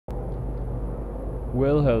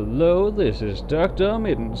Well, hello, this is Dr.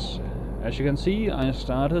 Mittens. As you can see, I've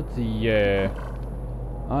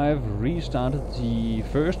restarted the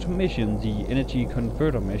first mission, the energy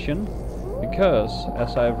converter mission, because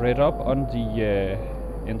as I've read up on the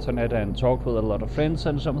internet and talked with a lot of friends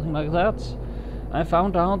and something like that, I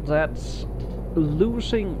found out that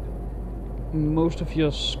losing most of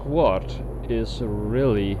your squad is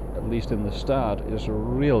really, at least in the start, is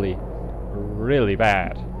really, really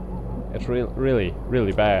bad. It's really,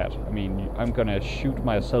 really bad. I mean, I'm gonna shoot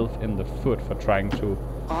myself in the foot for trying to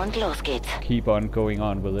keep on going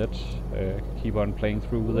on with it, keep on playing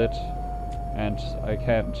through with it, and I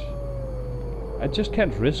just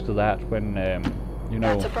can't risk that when, you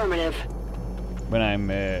know, That's affirmative. when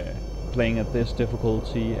I'm playing at this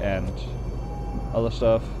difficulty and other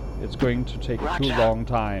stuff. It's going to take too long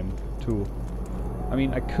time to, I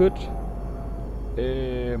mean, I could,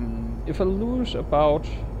 if I lose about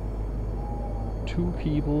 2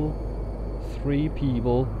 people, 3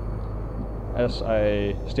 people, as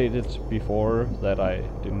I stated before that I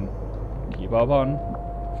didn't keep up on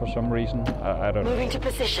for some reason, I don't know. Moving to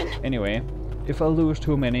position. Anyway, if I lose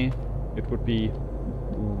too many, it would be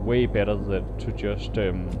way better to just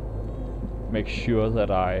make sure that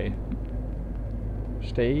I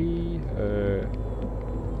stay,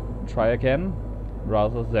 try again,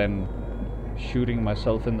 rather than shooting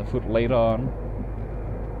myself in the foot later on.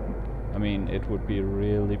 I mean, it would be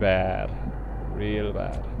really bad. Real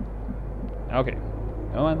bad. Okay,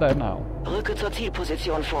 I want that now. Rücke zur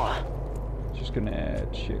Zielposition vor. Just gonna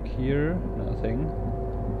check here. Nothing.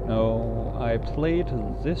 No, I played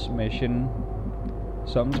this mission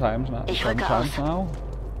sometimes now.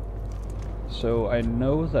 So I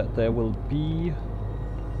know that there will be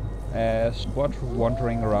a squad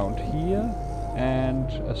wandering around here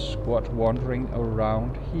and a squad wandering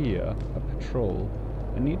around here. A patrol.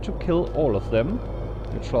 I need to kill all of them,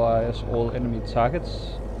 neutralize all enemy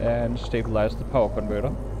targets, and stabilize the power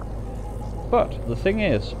converter. But the thing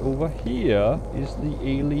is, over here is the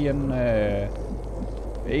alien,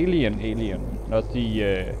 not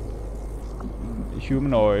the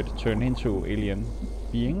humanoid turned into alien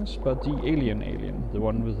beings, but the alien, the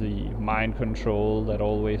one with the mind control that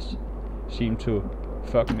always seemed to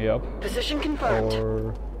fuck me up. Position confirmed.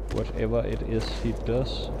 Or whatever it is he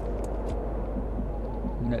does.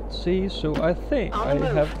 Let's see, so I think I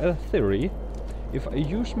have a theory. If I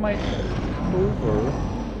use my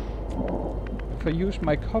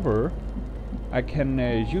cover, I can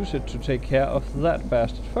use it to take care of that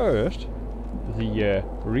bastard first, the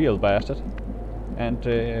real bastard, and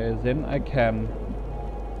then I can.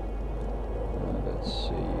 Let's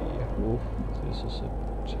see. Oh, this is a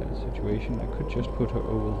tight situation. I could just put her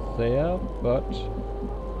over there, but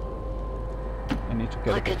I need to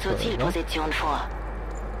get a bit further.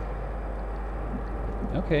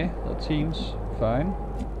 Okay, that seems fine.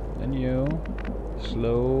 Then you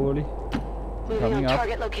slowly coming up,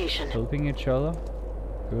 helping each other.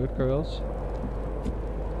 Good girls.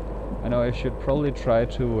 I know I should probably try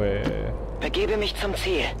to Begebe mich zum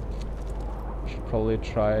Ziel. should probably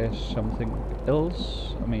try something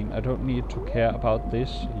else. I mean, I don't need to care about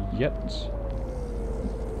this yet,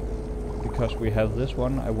 because we have this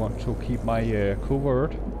one. I want to keep my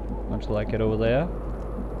covert until I get over there.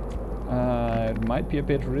 It might be a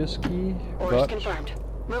bit risky, but confirmed.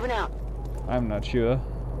 Moving out. I'm not sure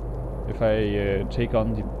if I take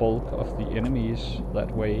on the bulk of the enemies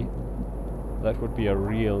that way. That would be a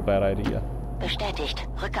real bad idea. Bestätigt.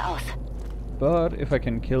 Rücke aus. But if I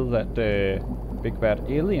can kill that big bad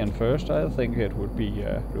alien first, I think it would be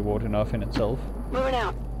reward enough in itself. Moving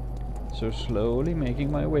out. So slowly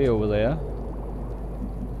making my way over there.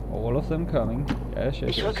 All of them coming. Yes, yes,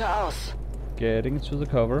 Ich rücke yes. aus. Getting to the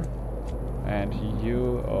cover. And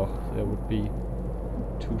you, oh, there would be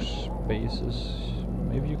 2 spaces.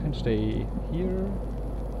 Maybe you can stay here.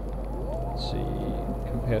 Let's see,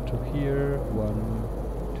 compared to here,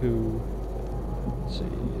 1, 2. Let's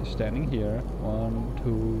see, standing here, 1,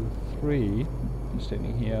 2, 3.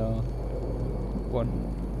 Standing here, 1,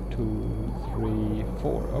 2, 3,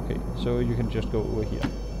 4. Okay, so you can just go over here.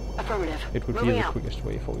 Affirmative. It would be the quickest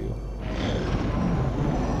way for you.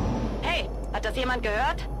 Hey, hat das jemand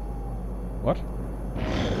gehört? What?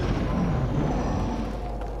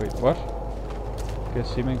 Wait, what?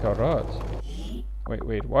 Gesimen Karat.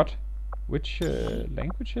 Wait, what? Which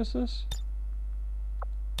language is this?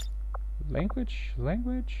 Language?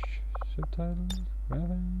 Subtitles?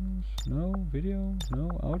 Graphics? No video? No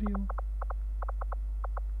audio?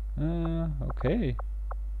 Okay.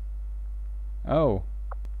 Oh.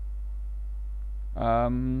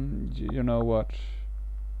 You know what?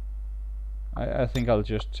 I think I'll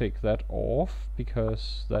just take that off,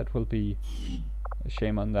 because that will be a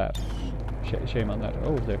shame on that. Shame on that.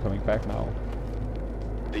 Oh, they're coming back now.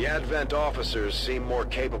 The Advent officers seem more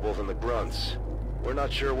capable than the grunts. We're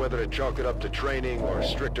not sure whether to chalk it up to training or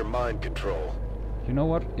stricter mind control. You know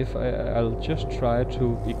what? If I'll just try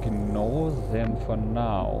to ignore them for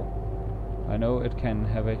now. I know it can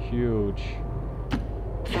have a huge...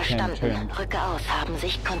 Verstanden. Rücke aus. Haben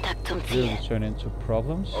Sichtkontakt zum Ziel. Will turn into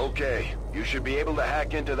problems. Okay, you should be able to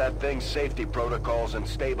hack into that thing's safety protocols and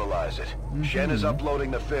stabilize it. Shen is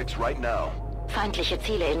uploading the fix right now. Feindliche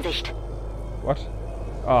Ziele in Sicht. What?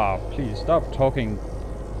 Ah, please stop talking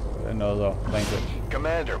another language.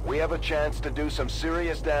 Commander, we have a chance to do some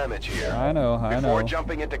serious damage here. I know. Before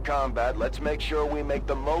jumping into combat, let's make sure we make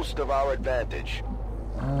the most of our advantage.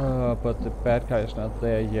 But the bad guy is not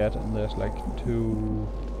there yet, and there's like 2,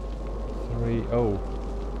 3... Oh.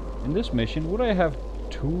 In this mission, would I have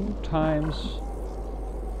 2 times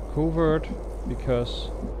covert? Because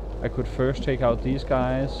I could first take out these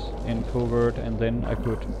guys in covert, and then I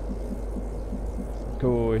could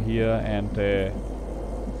go here and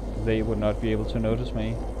they would not be able to notice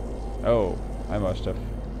me. Oh, I must have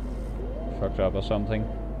fucked up or something.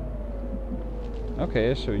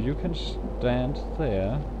 Okay, so you can stand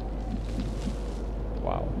there.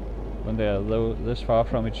 Wow. When they are this far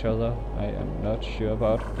from each other, I am not sure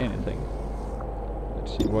about anything.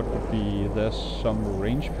 Let's see, what would be... There's some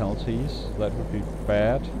range penalties. That would be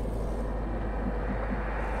bad.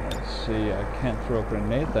 Let's see, I can't throw a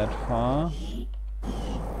grenade that far.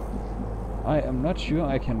 I am not sure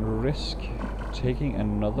I can risk taking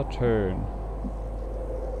another turn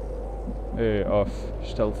of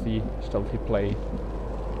stealthy play.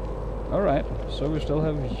 Alright, so we still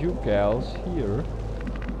have you gals here.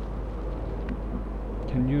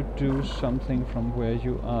 Can you do something from where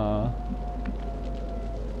you are?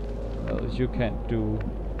 Well, you can't do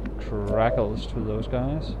crackles to those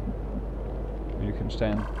guys. You can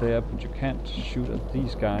stand there, but you can't shoot at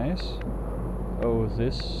these guys. Oh,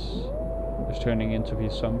 this is turning into be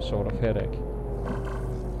some sort of headache.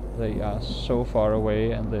 They are so far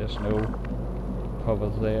away, and there's no cover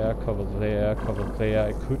there, cover there, cover there.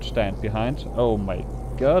 I could stand behind. Oh my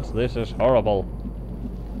god, this is horrible.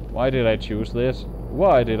 Why did I choose this?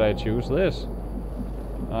 Why did I choose this?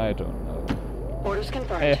 I don't know. Orders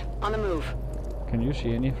confirmed. On the move. Can you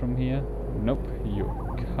see any from here? Nope, you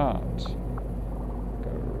can't.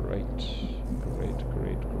 Great.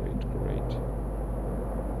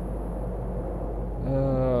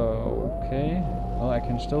 Okay. Well, I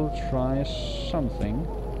can still try something.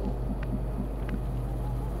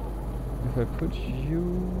 If I put you...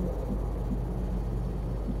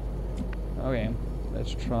 Okay,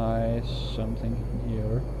 let's try something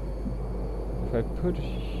here. If I put...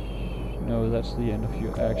 No, that's the end of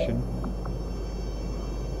your action.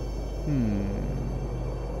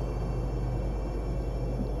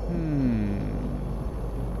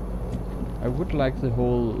 I would like the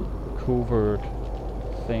whole covert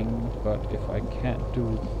thing, but if I can't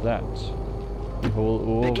do that, the whole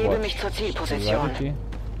Overwatch strategy,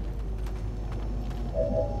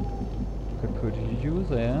 I could put you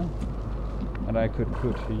there, and I could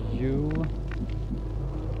put you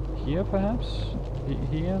here perhaps?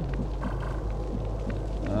 Here?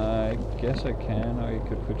 I guess I can, or I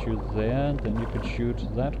could put you there, and then you could shoot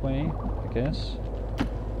that way, I guess.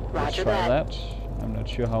 Let's try that. I'm not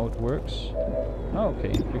sure how it works. Oh,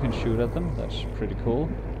 okay, you can shoot at them, that's pretty cool.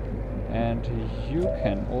 And you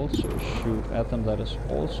can also shoot at them, that is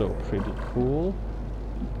also pretty cool.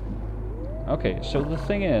 Okay, so the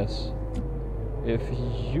thing is, if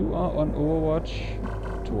you are on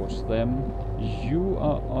Overwatch towards them, you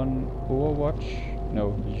are on Overwatch...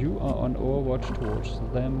 No, you are on Overwatch towards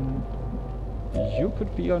them. You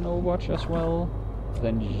could be on Overwatch as well.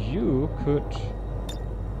 Then you could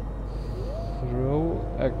throw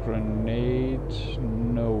a grenade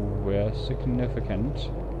nowhere significant.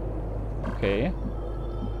 Okay.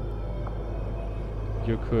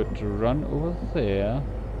 You could run over there.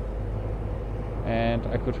 And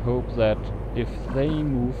I could hope that if they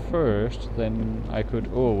move first, then I could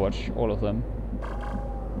overwatch all of them.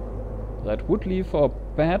 That would leave for a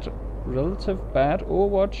bad, relative bad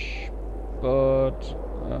overwatch, but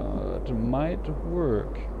it might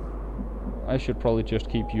work. I should probably just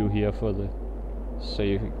keep you here for the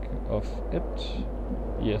sake of it.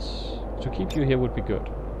 Yes, to keep you here would be good.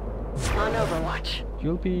 On Overwatch.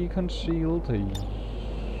 You'll be concealed.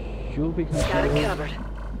 You'll be concealed. Got it covered.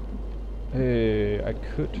 I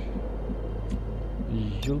could.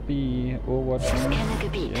 You'll be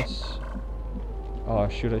overwatching. Yes. Oh,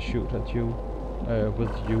 should I shoot at you?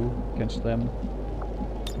 With you against them?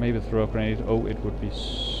 Maybe throw a grenade. Oh, it would be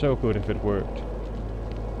so good if it worked.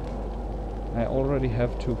 I already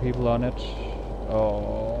have 2 people on it.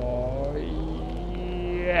 Oh,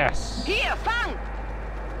 yes! Hier, fang!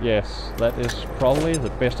 Yes, that is probably the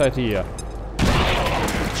best idea.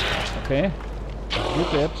 Okay. You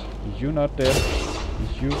dead. You not dead.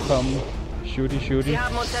 You come. Shooty, shooty. Sie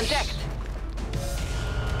haben uns entdeckt.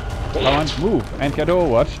 Come on, move and get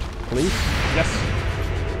overwatched, please. Yes.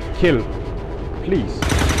 Kill. Please.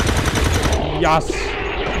 Yes.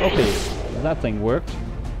 Okay, that thing worked.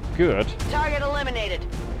 Good. Target eliminated.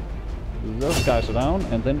 Those guys are down,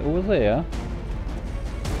 and then over there.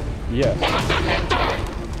 Yes.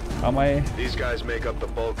 Am I? These guys make up the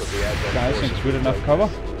bulk of the Advent Guys in forces. good enough cover?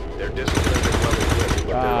 They're disciplined and well equipped,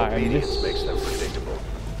 but Ah, their and obedience this- makes them predictable.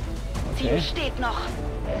 Ziel Okay. steht noch.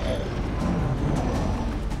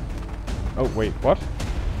 Oh wait, what?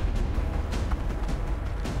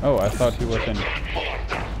 Oh, I thought he was in.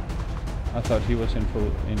 I thought he was in full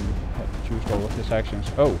had used all of his actions.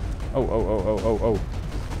 Oh, oh, oh, oh, oh, oh, oh.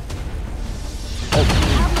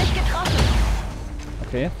 Sie haben mich getroffen.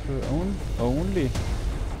 Okay, only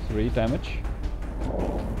 3 damage.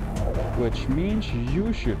 Which means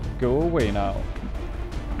you should go away now.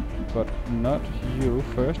 But not you.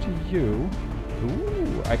 First you.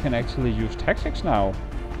 Ooh, I can actually use tactics now.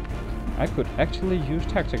 I could actually use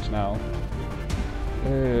tactics now.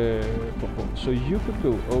 So you could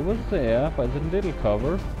go over there by the little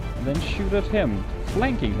cover and then shoot at him,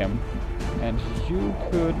 flanking him. And you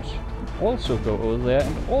could also go over there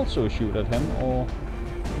and also shoot at him, or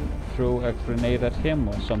throw a grenade at him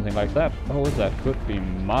or something like that. Oh, that could be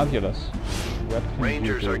marvelous. What can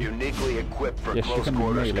Rangers you do? are uniquely equipped for Yes, you close can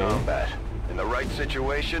quarters melee. combat. In the right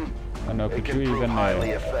situation, Oh no, it could can you prove even...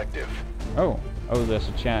 highly effective. Oh, there's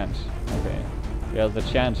a chance. Okay. Yeah, the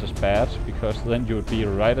chance is bad, because then you'd be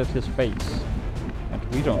right at his face. And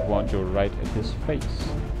we don't want you right at his face.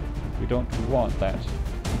 We don't want that.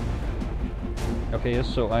 Okay,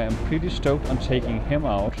 so I am pretty stoked on taking him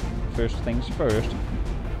out. First things first.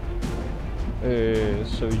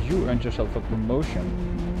 So you earned yourself a promotion,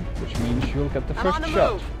 which means you'll get the I'm first on the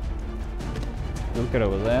shot. move. You'll get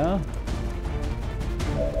over there.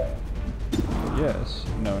 Yes.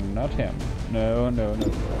 No, not him. No, no,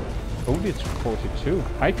 no. Only it's 42.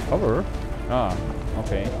 High cover? Ah,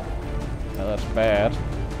 okay. Now that's bad.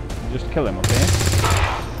 Just kill him, okay?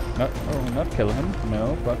 No, oh, not kill him.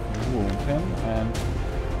 No, but wound him. And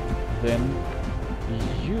then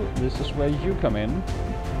you... This is where you come in.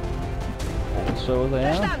 Also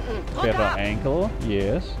there. Verstanden. Better Runter. ankle.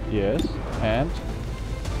 Yes, yes. And...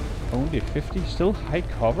 Only 50? Still high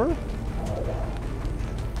cover?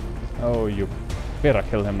 Oh, you better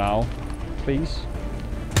kill him now. Please.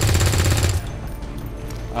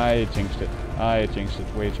 I jinxed it. I jinxed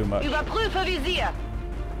it way too much. Überprüfe Visier.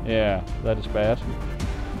 Yeah, that is bad.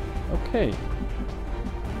 Okay.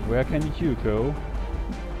 Where can you go?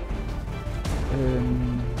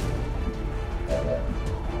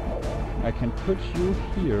 I can put you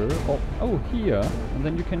here. Oh, here. And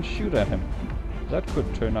then you can shoot at him. That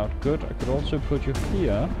could turn out good. I could also put you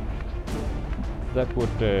here. That would...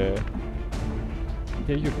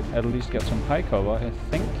 here you could at least get some high cover, I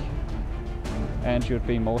think. And you'd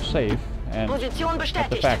be more safe. And Position at the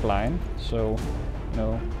bestätigt. back line. So, you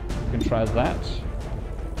know, you can try that.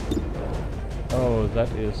 Oh, that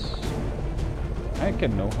is... I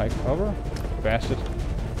get no high cover. Bastard.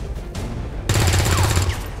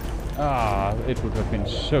 Ah, it would have been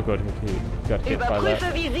so good if he got hit by that.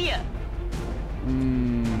 Überprüfe Visier.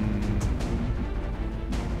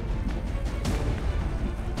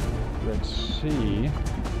 Let's see.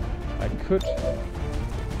 I could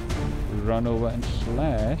run over and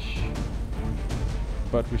slash,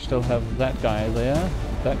 but we still have that guy there.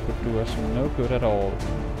 That could do us no good at all.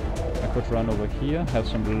 I could run over here, have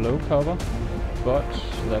some low cover, but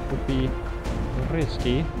that would be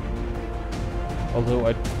risky. Although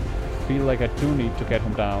I feel like I do need to get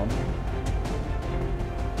him down.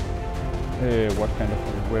 What kind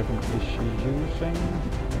of weapon is she using?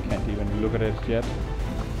 I can't even look at it yet.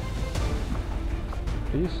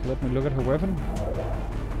 Please, let me look at her weapon.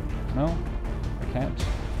 No? I can't.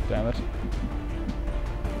 Damn it.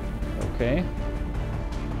 Okay.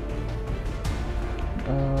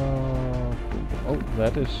 Oh,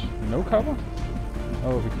 that is no cover?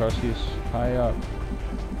 Oh, because he's high up.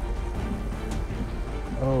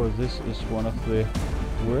 Oh, this is one of the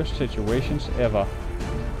worst situations ever.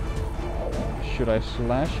 Should I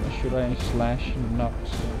slash or should I slash not?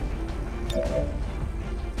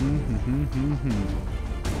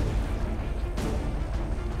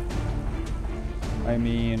 I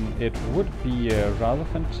mean, it would be rather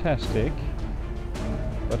fantastic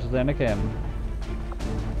But then again...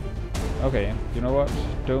 Okay, you know what?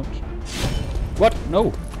 Don't... What?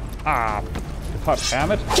 No! Ah! God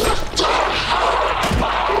damn it!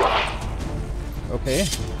 Okay.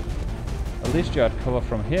 At least you had cover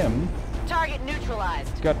from him. Target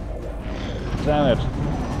neutralized. God damn it.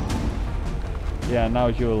 Yeah, now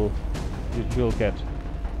you'll get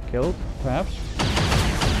killed, perhaps?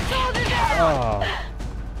 Ah.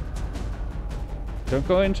 Don't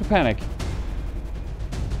go into panic.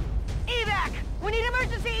 Evac! We need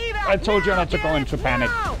emergency evac! I told you not to go into panic.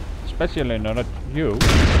 No! Especially not at you.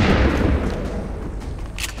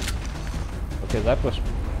 Okay, that was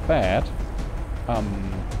bad.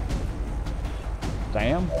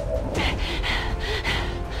 Damn.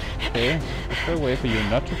 Okay, is there a way for you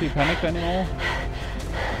not to be panicked anymore?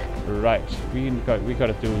 Right, we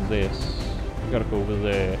gotta do this. We gotta go with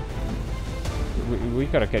the... We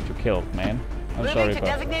gotta get you killed, man. I'm sorry,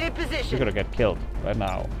 but we gotta get killed right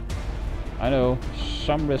now. I know,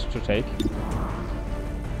 some risk to take,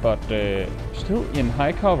 but still in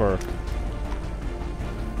high cover.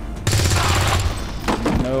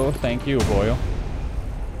 No, thank you, boyo.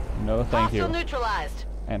 No, thank you. Neutralized.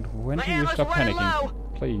 And when do you stop panicking?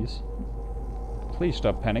 Please. Please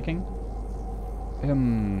stop panicking.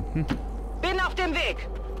 Bin auf dem Weg.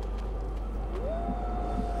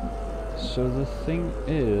 So the thing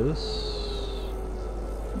is...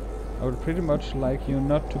 I would pretty much like you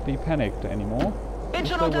not to be panicked anymore. Is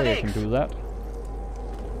there a way I can do that?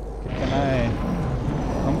 Okay, can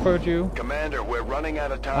I comfort you? Commander, we're running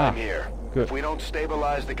out of time here. Good. If we don't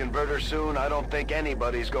stabilize the converter soon, I don't think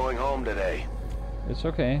anybody's going home today. It's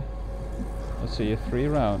okay. Let's see, 3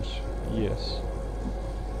 rounds. Yes.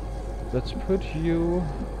 Let's put you...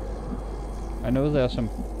 I know there are some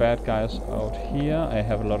bad guys out here. I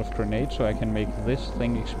have a lot of grenades, so I can make this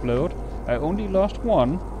thing explode. I only lost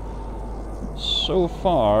 1 so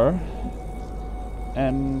far,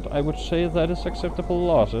 and I would say that is acceptable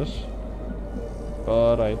losses,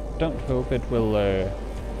 but I don't hope it will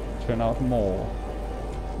turn out more.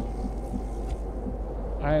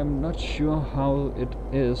 I am not sure how it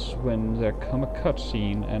is when there come a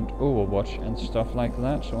cutscene and Overwatch and stuff like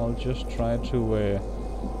that, so I'll just try to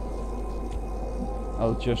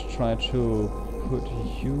put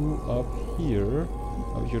you up here.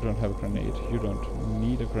 Oh, you don't have a grenade. You don't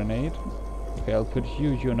need a grenade. Okay, I'll put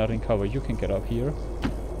you. You're not in cover. You can get up here.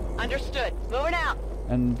 Understood. Moving out.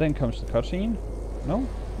 And then comes the cutscene. No?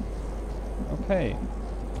 Okay.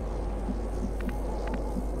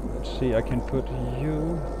 Let's see. I can put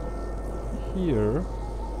you here.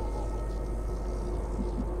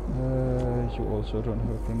 You also don't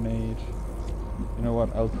have a grenade. You know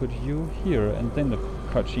what? I'll put you here, and then the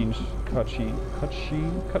cutscene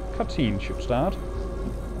should start.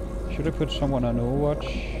 Should I put someone on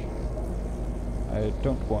Overwatch? I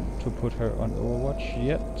don't want to put her on Overwatch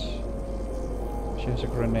yet. She has a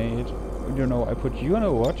grenade. You know, I put you on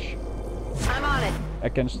Overwatch. I'm on it.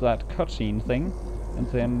 Against that cutscene thing, and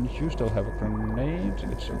then you still have a grenade.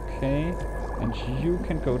 It's okay, and you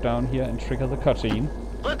can go down here and trigger the cutscene.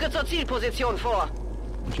 Rücke zur Zielposition vor.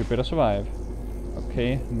 And you better survive.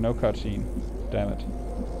 Okay, no cutscene. Damn it.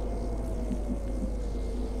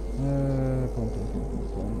 Boom, boom, boom, boom,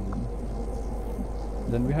 boom.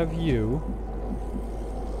 Then we have you.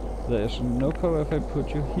 There is no cover if I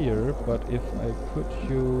put you here, but if I put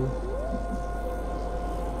you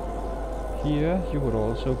here, you would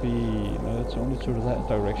also be... No, it's only to that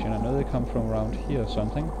direction. I know they come from around here or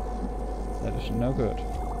something. That is no good.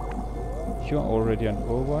 You're already on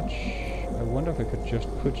Overwatch. I wonder if I could just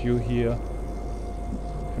put you here,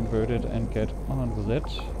 convert it, and get on with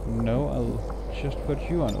it. No, I'll just put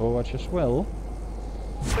you on Overwatch as well.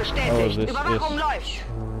 Oh,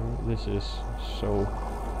 this is so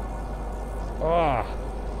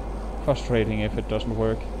frustrating if it doesn't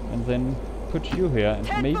work. And then put you here and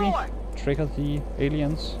maybe trigger the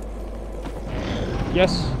aliens.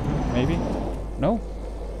 Yes, maybe. No.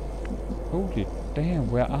 Holy damn,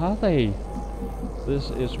 where are they?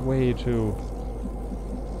 This is way too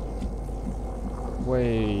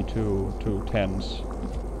tense.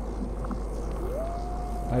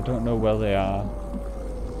 I don't know where they are.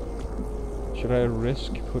 Should I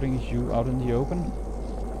risk putting you out in the open?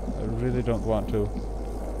 I really don't want to.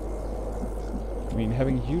 I mean,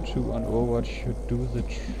 having you two on Overwatch should do the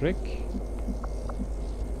trick.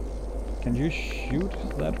 Can you shoot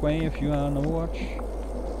that way if you are on Overwatch?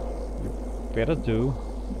 You better do.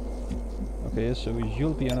 Okay, so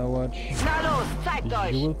you'll be on Overwatch.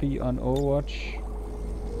 You will be on Overwatch.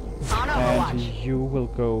 And you will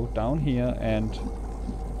go down here and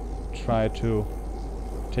try to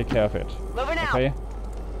take care of it. Okay?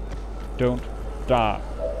 Don't die.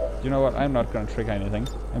 You know what? I'm not gonna trigger anything.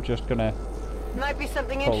 I'm just gonna Might be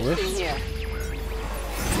something call interesting this. here.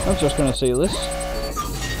 I'm just gonna say this.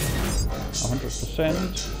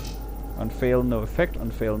 100%. On fail, no effect.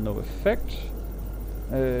 On fail, no effect.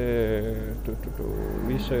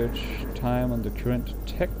 Research time on the current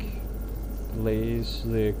tech. Delays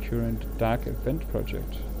the current dark event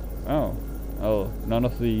project. Oh. Oh, none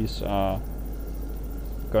of these are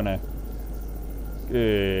gonna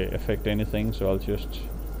affect anything, so I'll just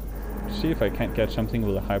see if I can't get something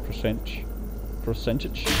with a high percentage.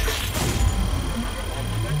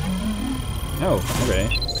 Oh, okay.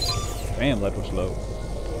 Damn, that was low.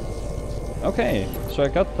 Okay, so I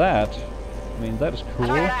got that. I mean, that is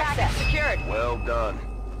cool. Access secured. Well done.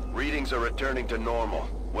 Readings are returning to normal.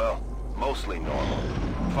 Well, mostly normal.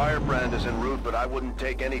 Firebrand is en route, but I wouldn't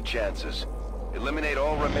take any chances. Eliminate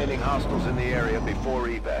all remaining hostiles in the area before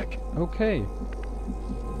evac. Okay.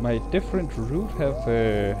 My different route have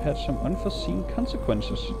had some unforeseen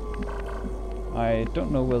consequences. I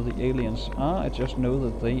don't know where the aliens are, I just know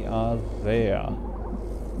that they are there.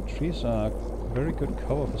 Trees are very good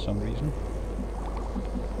cover for some reason.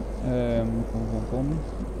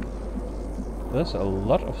 There's a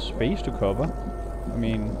lot of space to cover. I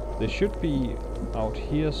mean, they should be out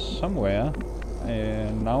here somewhere.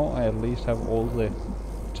 And now I at least have all the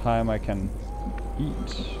time I can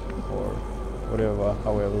eat, or whatever,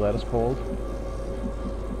 however that is called.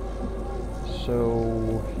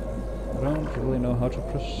 So I don't really know how to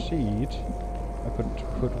proceed. I could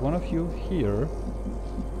put one of you here.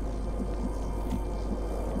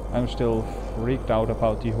 I'm still freaked out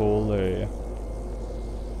about the whole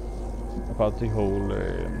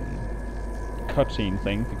cutscene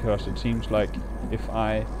thing, because it seems like if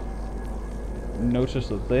I notice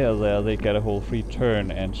that they're there, they get a whole free turn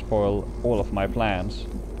and spoil all of my plans.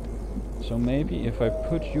 So maybe if I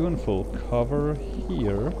put you in full cover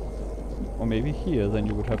here, or maybe here, then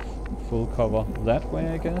you would have full cover that way,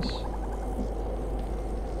 I guess.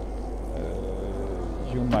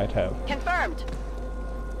 You might have. Confirmed.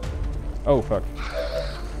 Oh fuck.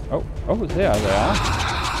 Oh, there they are.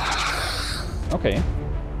 Okay.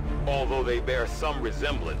 Although they bear some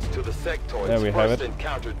resemblance to the sectoids There we have first it.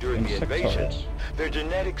 encountered during the invasion, Insectoids. their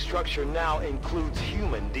genetic structure now includes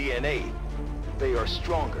human DNA. They are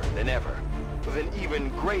stronger than ever, with an even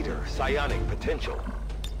greater psionic potential.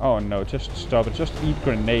 Oh no, just stop it. Just eat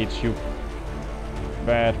grenades, you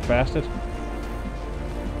bad bastard.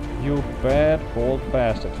 You bad bald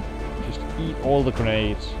bastard. Just eat all the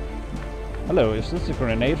grenades. Hello, is this the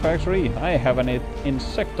grenade factory? I have an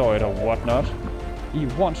insectoid or whatnot. He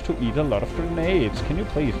wants to eat a lot of grenades. Can you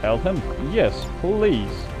please help him? Yes,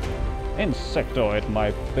 please. Insectoid,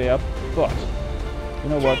 my bare butt. You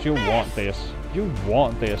know what? You want this. You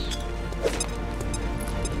want this.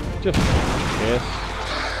 Just yes.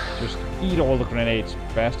 Just eat all the grenades,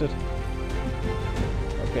 bastard.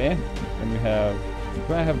 Okay. Then we have...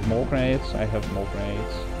 Do I have more grenades? I have more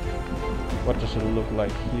grenades. What does it look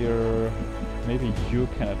like here? Maybe you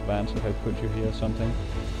can advance if I put you here or something.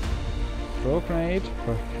 Throw grenade,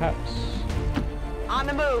 perhaps. On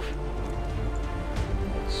the move.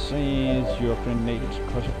 Let's see, your grenade.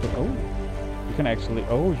 Oh, you can actually.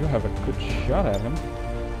 Oh, you have a good shot at him.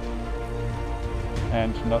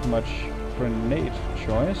 And not much grenade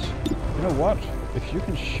choice. You know what? If you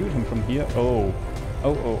can shoot him from here. Oh,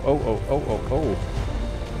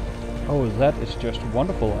 that is just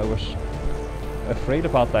wonderful. I was afraid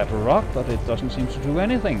about that rock, but it doesn't seem to do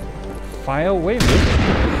anything. Fire away, bitch.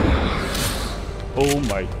 Oh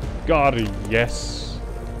my god, yes!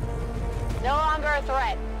 No longer a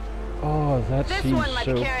threat. Oh, that This seems one might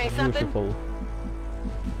be so carrying something. beautiful.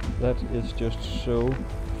 That is just so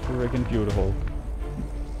friggin' beautiful.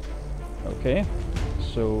 Okay,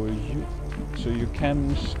 so you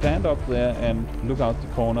can stand up there and look out the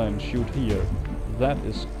corner and shoot here. That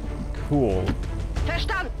is cool.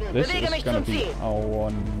 Verstanden. This Bewege is mich gonna zum be Ziel.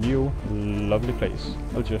 our new lovely place.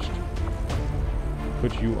 I'll just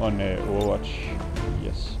put you on Overwatch.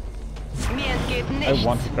 Yes. Mir entgeht I nichts.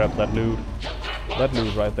 want to grab that loot. That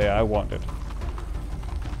loot right there, I want it.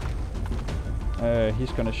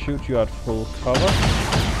 He's gonna shoot you at full cover.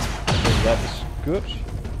 So that is good.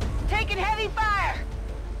 Taking heavy fire.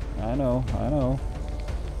 I know.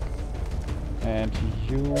 And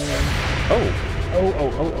you... Oh!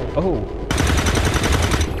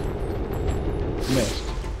 Missed.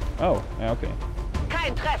 Oh, yeah, okay.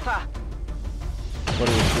 Kein Treffer. What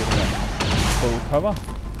are we shooting at? Full cover?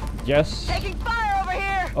 Yes! Taking fire over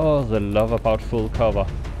here. Oh, the love about full cover.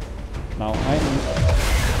 Now I'm...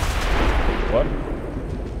 What?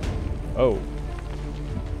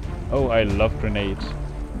 Oh, I love grenades.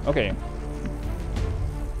 Okay.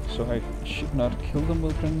 So I should not kill them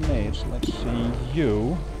with grenades. Let's see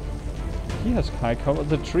you. He has high cover.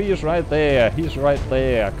 The tree is right there. He's right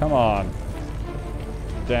there. Come on.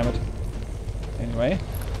 Damn it. Anyway.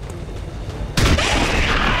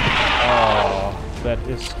 Oh, that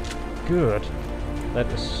is good. That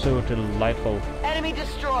is so delightful. Enemy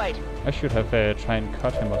destroyed. I should have tried and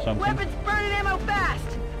cut him or something. Weapons burning ammo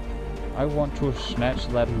fast. I want to snatch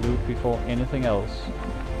that loot before anything else.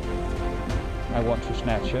 I want to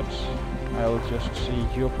snatch it. I'll just see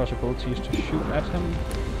your possibilities to shoot at him.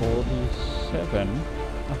 47.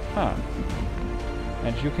 Aha.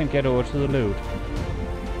 And you can get over to the loot.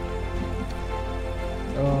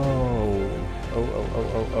 Oh.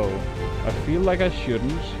 I feel like I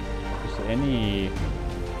shouldn't. Is there any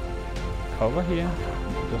cover here?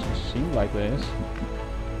 It doesn't seem like there is.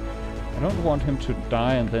 I don't want him to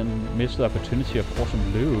die and then miss the opportunity of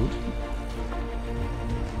awesome loot.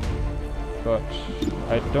 But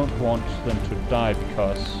I don't want them to die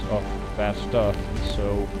because of bad stuff,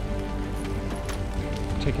 so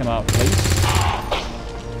take him out, please.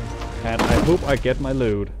 And I hope I get my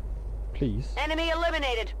loot. Please. Enemy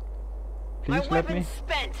eliminated. Please let me.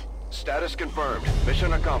 Spent. Status confirmed.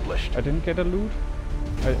 Mission accomplished. I didn't get a loot.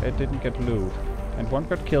 I didn't get loot. And one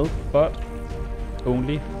got killed, but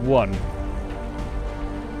only one.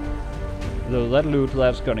 Though that loot,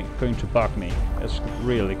 that's going to bug me. It's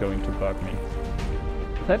really going to bug me.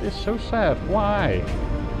 That is so sad. Why?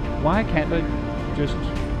 Why can't I just,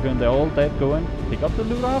 when they're all dead, go and pick up the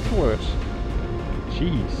loot afterwards?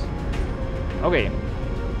 Jeez. Okay.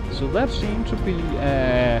 So that seemed to be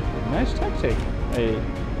a nice tactic I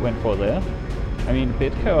went for there. I mean, a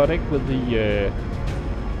bit chaotic with the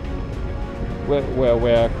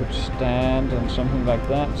where I could stand and something like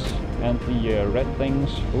that, and the red things.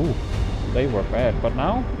 Ooh, they were bad. But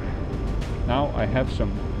now I have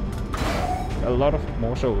a lot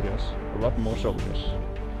more soldiers,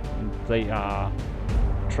 and they are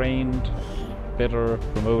trained, better,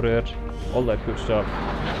 promoted, all that good stuff.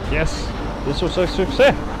 Yes, this was a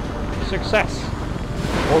success.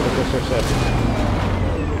 All the good success.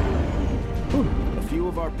 A few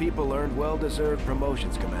of our people earned well-deserved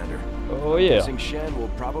promotions, Commander. Oh yeah. Guessing Shen will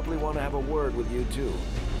probably want to have a word with you too.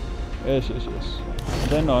 Yes.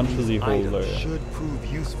 Then on to the whole items should prove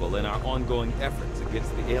useful in our ongoing efforts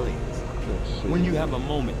against the aliens. When you have a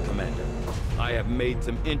moment, Commander, I have made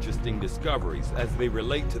some interesting discoveries as they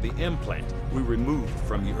relate to the implant we removed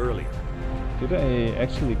from you earlier. Did I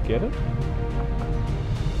actually get it?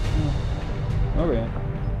 Okay.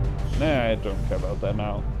 Nah, I don't care about that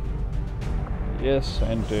now. Yes,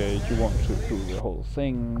 and you want to do the whole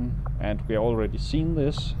thing, and we already seen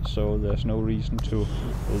this, so there's no reason to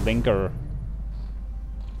linger.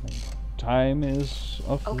 Time is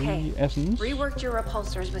of the essence. Reworked your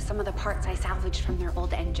repulsors with some of the parts I salvaged from their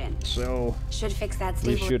old engine. So should fix that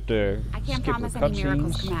we stable. should I can't skip promise the any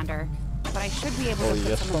miracles, cutscenes. Commander, but I should be able to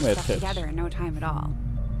put some of the stuff together in no time at all.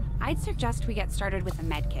 I'd suggest we get started with a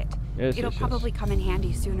medkit. It'll probably come in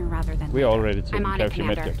handy sooner rather than We later. already taken I'm on care it, of your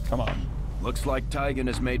Commander. medkit. Come on. Looks like Tygan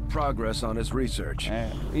has made progress on his research.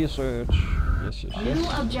 And research. Yes. New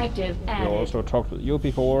objective We added. also talked with you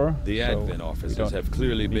before. The so admin we officers don't have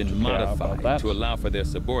clearly need been to care about modified that. to allow for their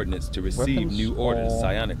subordinates to receive Weapons new orders or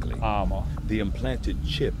psionically. armor. The implanted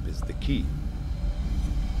chip is the key.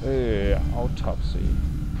 Autopsy.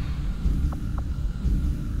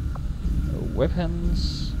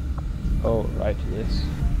 Weapons. Oh, right, yes.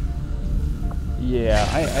 Yeah,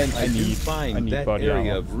 I do need find that body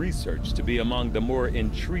area armor. of research to be among the more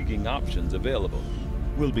intriguing options available.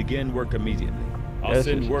 We'll begin work immediately. I'll Yes,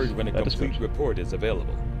 send yes, word when a that is complete good. report is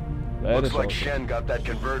available. That Looks is like also- Shen got that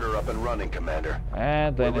converter up and running, Commander.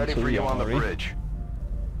 And We're then ready into for the you on the armory. bridge.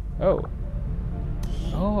 Oh.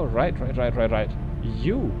 Oh, right.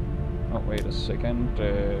 You. Oh, wait a second.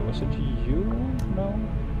 Was it you? No.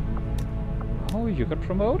 Oh, you got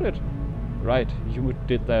promoted. Right, you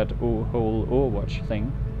did that whole Overwatch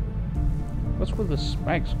thing. What's with the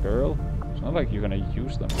spikes, girl? It's not like you're gonna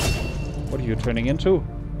use them. What are you turning into?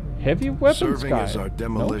 Heavy weapons Serving guy? as our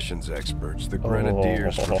demolitions experts, the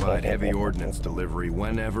Grenadiers provide heavy ordnance delivery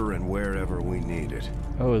whenever and wherever we need it.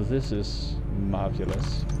 Oh, this is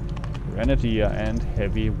marvelous. Grenadier and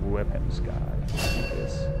heavy weapons guy.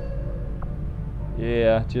 Yes.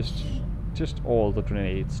 Yeah, just all the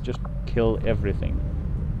grenades. Just kill everything.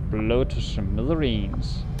 Blow to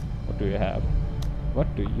smithereens. What do you have?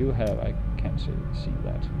 What do you have? I can't see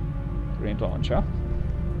that. Grenade launcher.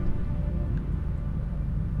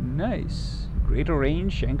 Nice. Greater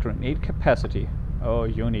range and grenade capacity. Oh,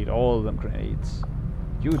 you need all of them grenades.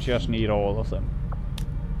 You just need all of them.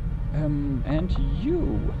 And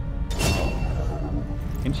you.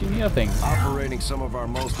 engineer thing. Operating some of our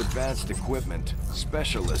most advanced equipment.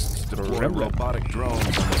 Specialists deploy robotic drones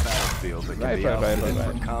on the battlefield that can be outfitted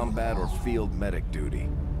for combat or field medic duty.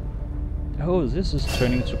 Oh, this is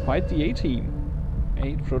turning to quite the A-team.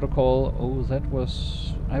 8 protocol. Oh, that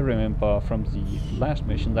was... I remember from the last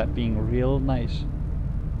mission that being real nice.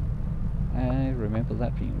 I remember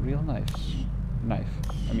that being real nice.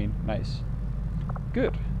 Nice.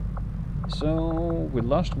 Good. So, we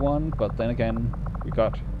lost one, but then again, we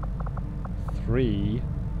got 3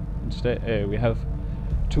 instead. We have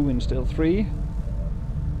 2 instead of 3.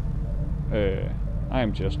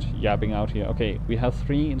 I'm just yapping out here. Okay, we have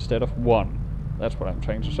 3 instead of 1. That's what I'm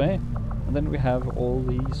trying to say. And then we have all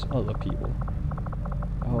these other people.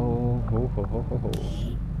 Oh, ho, ho, ho, ho, ho.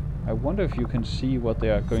 I wonder if you can see what they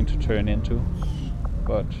are going to turn into.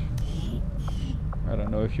 But I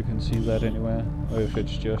don't know if you can see that anywhere, or if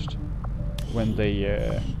it's just when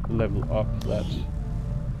they level up that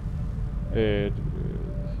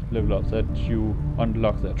you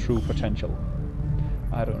unlock their true potential.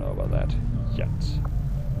 I don't know about that yet.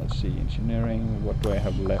 Let's see, engineering. What do I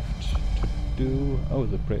have left to do? Oh,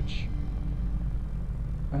 the bridge.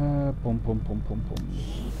 Let's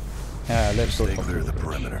go. Stay clear of the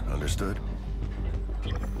perimeter. Understood?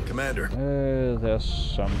 Commander. There's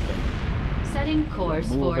something. Setting course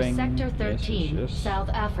Moving. for Sector 13, Yes. South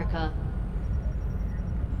Africa.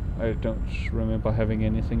 I don't remember having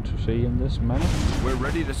anything to say in this manner. We're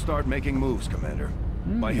ready to start making moves, Commander.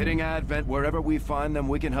 By hitting Advent wherever we find them,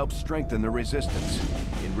 we can help strengthen the resistance.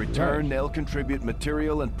 In return, they'll contribute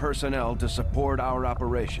material and personnel to support our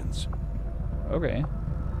operations. Okay.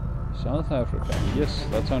 South Africa. Yes,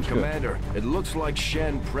 that sounds Commander, it looks like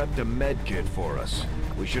Shen prepped a med kit for us.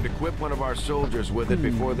 We should equip one of our soldiers with it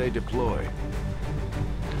before they deploy.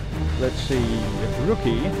 Let's see.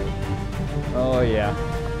 Rookie. Oh yeah.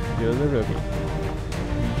 You're the rookie.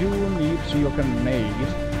 You need your grenade.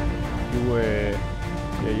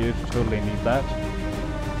 You totally need that.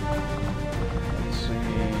 Let's see.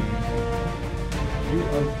 You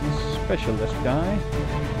are the specialist guy.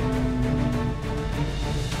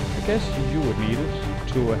 I guess you would need it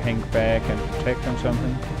to hang back and protect on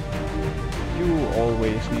something. You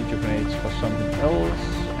always need your grenades for something else,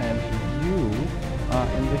 and you are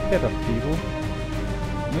in the head of people.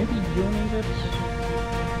 Maybe you need it?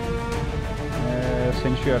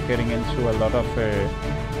 Since you are getting into a lot of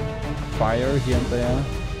fire here and there.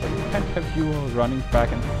 But you can't have you running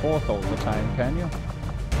back and forth all the time, can you?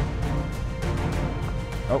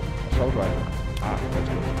 Oh, assault rifle. Ah, that's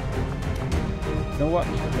good. You know what?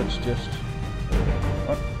 Let's just...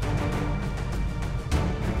 what?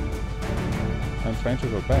 I'm trying to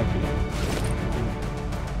go back here.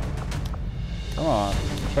 Come on.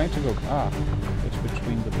 I'm trying to go... ah, it's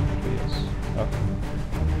between the players. Oh.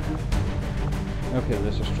 Okay,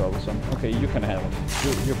 this is troublesome. Okay, you can have it.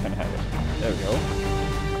 You can have it. There we go.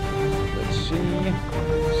 Let's see.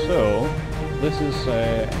 So, this is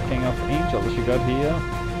King of Angels you got here.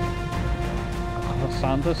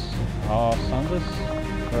 Sandus. Oh, Sandus.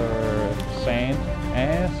 Sand.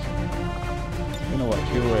 Ass. You know what?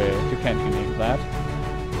 You can't unique that.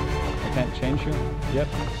 I can't change you yet.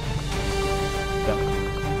 Done.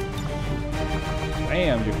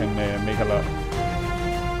 Bam! You can make a lot.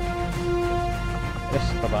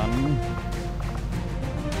 Esteban.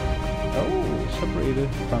 Oh, separated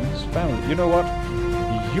from his family. You know what?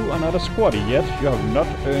 You are not a squatty yet. You have not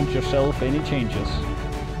earned yourself any changes.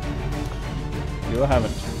 You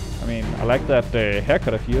haven't. I mean, I like that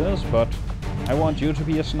haircut of yours, but I want you to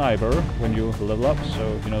be a sniper when you level up,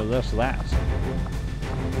 so, you know, there's that.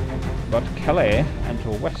 But Calais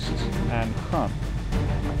and West and Han.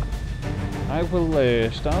 I will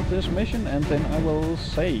start this mission and then I will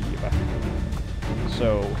save.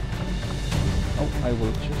 So, oh, I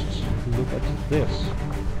will just look at this.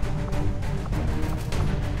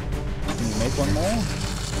 Can you make one more?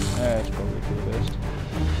 That's probably for the best.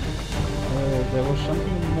 There was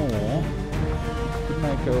something more. Couldn't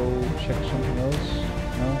I go check something else?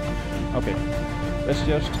 No? Okay. Let's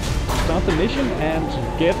just start the mission and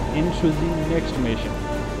get into the next mission.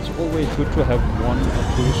 It's always good to have 1 or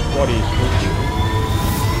 2 squaddies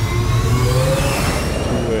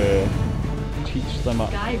to teach them up.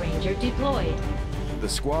 Sky Ranger deployed. The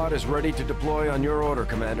squad is ready to deploy on your order,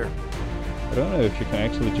 Commander. I don't know if you can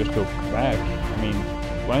actually just go back. I mean,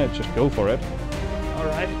 why not just go for it?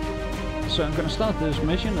 Alright. So I'm gonna start this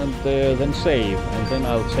mission and then save, and then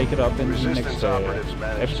I'll take it up in the next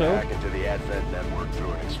episode. Hack into the Advent network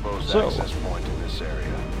through an exposed access point in this area.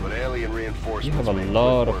 But alien reinforcements you have a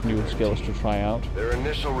lot of new skills to try out. Their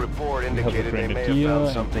initial report you have the indicated they may have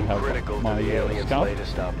found something critical to the aliens' scout.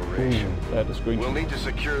 latest operation. That is going we'll need to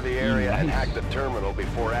secure the area and hack the terminal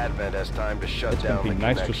before Advent has time to shut down the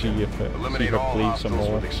connection. It's gonna be nice to see if Eliminate all please some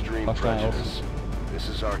more with extreme prejudice. This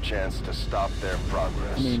is our chance to stop their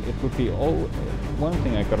progress. I mean, it would be one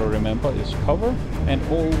thing I gotta remember is cover and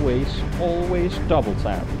always double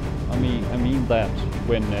tap. I mean that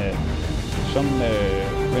when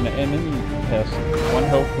when an enemy has one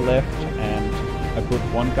health left and I put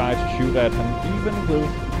one guy to shoot at him, even with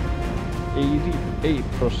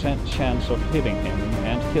 88% chance of hitting him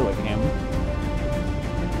and killing him,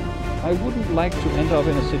 I wouldn't like to end up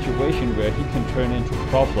in a situation where he can turn into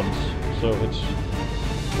problems. So it's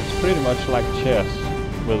pretty much like chess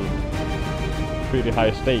with pretty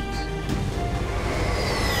high stakes.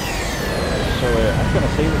 So I'm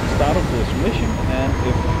gonna save at the start of this mission, and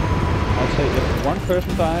I'd say if one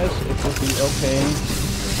person dies, it would be okay,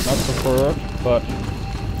 not preferred, but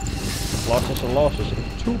losses are losses.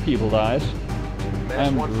 If 2 people dies,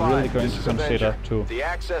 I'm really going to consider 2. The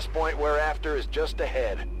access point we're after is just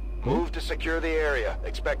ahead. Move to secure the area.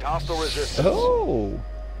 Expect hostile resistance. Oh!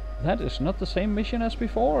 That is not the same mission as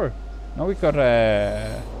before. Now we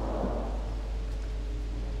gotta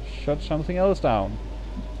shut something else down.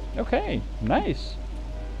 Okay, nice.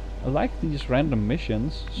 I like these random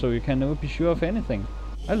missions, so you can never be sure of anything.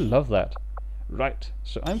 I love that. Right,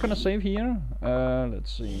 so I'm gonna save here.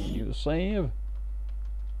 Let's see, you save.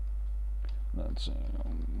 Let's see.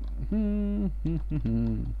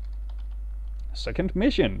 Second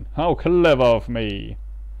mission. How clever of me.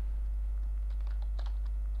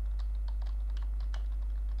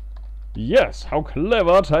 Yes, how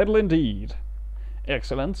clever title indeed.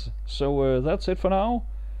 Excellent. So that's it for now.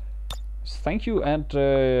 Thank you, and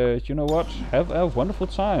you know what? Have a wonderful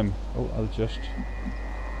time. Oh, I'll just...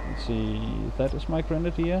 Let's see... That is my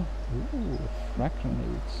grenadier. Ooh, frag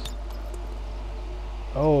grenades.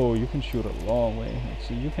 Oh, you can shoot a long way. Let's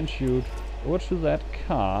see, you can shoot over to that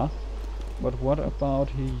car. But what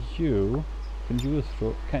about you? Can't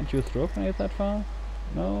you throw grenade that far?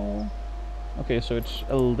 No? Okay, so it's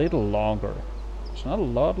a little longer. It's not a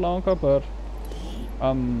lot longer, but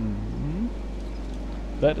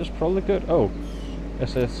that is probably good. Oh,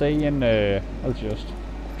 as I say in I'll just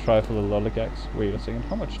try for the lollygags. Wait a second,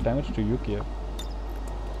 how much damage do you give?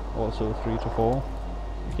 Also 3 to 4.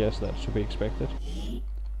 I guess that's to be expected.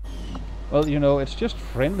 Well, you know, it's just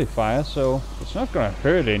friendly fire, so it's not gonna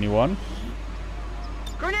hurt anyone.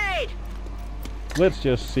 Grenade! Let's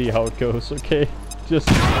just see how it goes, okay? Just...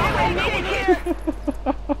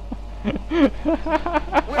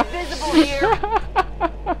 We're visible here!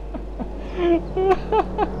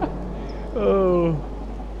 Oh,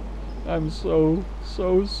 I'm so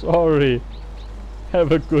sorry.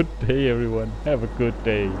 Have a good day, everyone. Have a good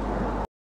day.